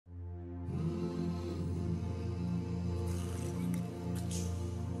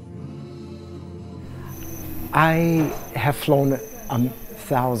I have flown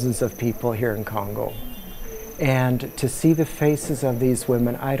thousands of people here in Congo, and to see the faces of these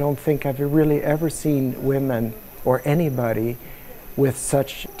women, I don't think I've really ever seen women or anybody with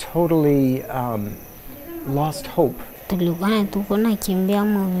such totally lost hope. Tulikuwa tuko nakimbia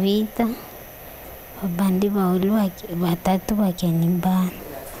mvita, wabandi watatu wakanibana.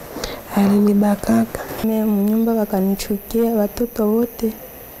 Alinibakaka. Mimi mnyumba wakanichukia, watoto wote,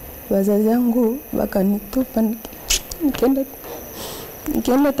 wazazi wangu wakanitupa,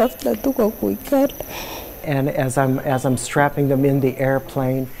 nikaenda tafuta tu kwa kuikata. And as I'm strapping them in the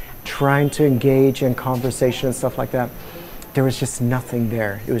airplane, trying to engage in conversation and stuff like that, there was just nothing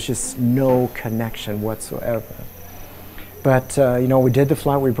there. It was just no connection whatsoever. But you know, we did the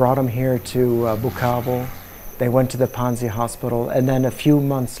flight. We brought them here to Bukavu. They went to the Panzi hospital, and then a few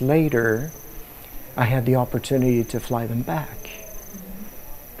months later, I had the opportunity to fly them back.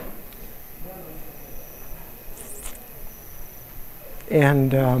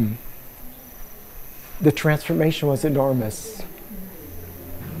 And the transformation was enormous.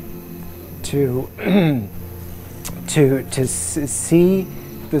 To see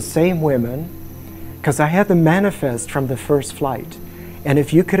the same women, because I had the manifest from the first flight, and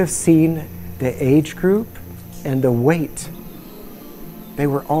if you could have seen the age group and the weight, they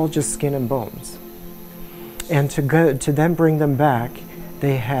were all just skin and bones. And to then bring them back,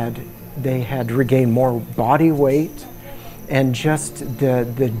 they had regained more body weight, and just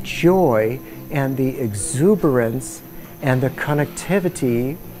the joy and the exuberance and the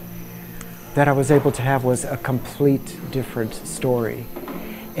connectivity that I was able to have was a complete different story.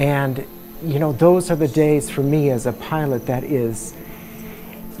 And you know, those are the days for me as a pilot that is,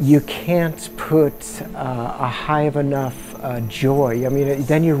 you can't put a high of enough joy. I mean,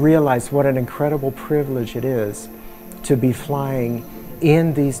 then you realize what an incredible privilege it is to be flying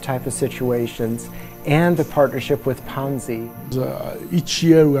in these type of situations, and the partnership with Panzi. Each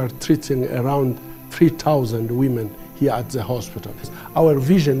year we are treating around 3,000 women here at the hospital. Our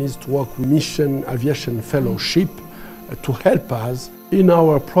vision is to work with Mission Aviation Fellowship to help us. In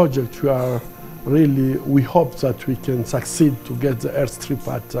our project, we hope that we can succeed to get the airstrip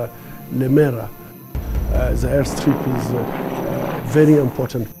at Lemera. The airstrip is very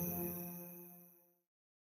important.